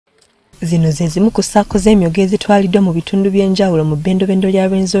Zino ze zimu ku Sacco z'emyogo ezitwaliddwa mu bitundu by'enjawulo mu bendobendo lya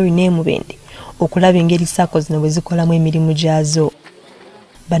Rwenzori ne Mubende okulaba engeri Sacco zino bwe zikolamu emirimu gyazo.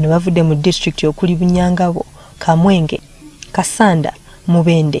 Bano bavudde mu district okuli Bunyangabo, Kamwenge, Kasanda,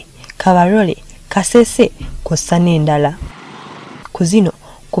 Mubende, Kabarole, Kasese kw'ossa n'endala. Ku zino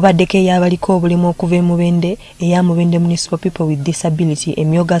kubaddeko ey'abaliko obulimu okuva e Mubende, eya Mubende Municipal People with Disability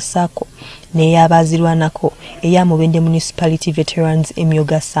emyoga Sacco, n'ey'abaazirwanako eya Mubende Municipality Veterans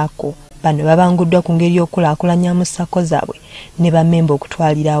emyoga Sacco. Bano babanguddwa ku ngeri y'okulaakulanyamu Sacco zaabwe ne bammemba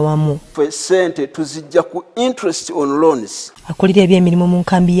okutwalira awamu. Sente tuzijja ku interest on loans. Akulira eby'emirimu mu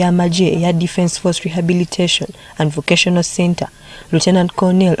nkambi y'amagye eya Defence Force Rehabilitation and Vocational Center, Lieutenant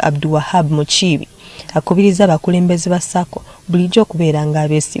Colonel Abdulwahab Muchibi akubiriza abakulembeze ba Sacco bulijjo okubeera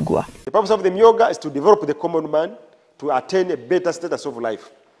ng'abeesigwa. The purpose of the myoga is to develop the common man to attain a better status of life.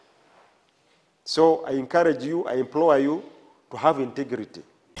 So I encourage you, I implore you to have integrity.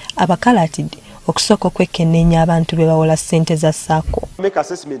 Abakalatidde okusooka okwekenneenya abantu be bawola ssente za Sacco. Make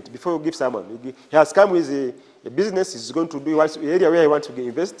assessment before you give someone. He has come with a business, he's going to do the area where he wants to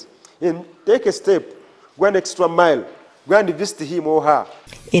invest. And take a step, go an extra mile, go and invest him or her.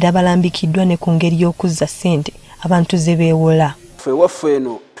 Era balambikiddwa ne ku ngeri y'okuzza ssente abantu ze beewola. Ffe waffe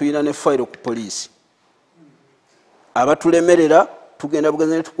eno tulina ne fayiro ku poliisi. Abatulemerera tugenda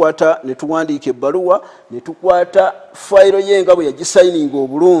bugenze ne tukwata ne tuwandiika ebbaluwa ne tukwata fayiro yenga bwe yagisayininga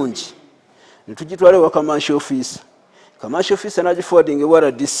obulungi ne tugitwala ewa commercial office. Commercial office n'agiforwardinga ewa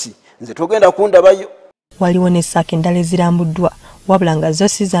RDC. Nze togenda kundabayo. Waliwo ne Sacco endala ezirambuddwa wabula nga zo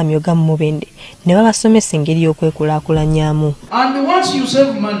si za myoga mu Mubende ne babasomesa engeri y'okwekulaakulanyaamu. And once you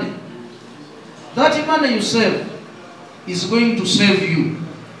save money, that money you save is going to save you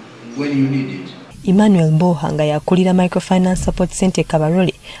when you need it. Emmanuel Mboha nga yakulira Microfinance Support Center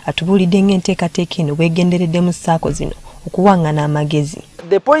Kabarole atubuulidde ng'enteekateeka eno bwegenderedde mu Sacco zino okuwangana amagezi.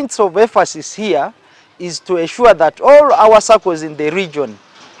 The points of emphasis here is to ensure that all our Saccos in the region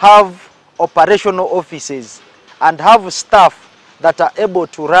have operational offices and have staff that are able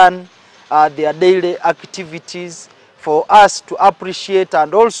to run their daily activities for us to appreciate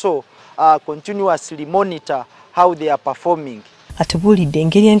and also continuously monitor how they are performing. Atubuulidde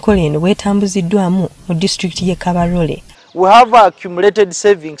engeri enkola eno bwetambuziddwamu mu district y'e Kabarole. We have accumulated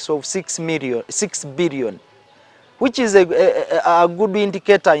savings of 6 billion, which is a good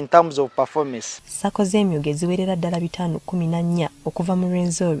indicator in terms of performance. Sacco z'emyogo eziwerera ddala 514 okuva mu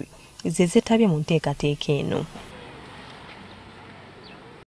Rwenzori ze zeetabye mu nteekateeka eno.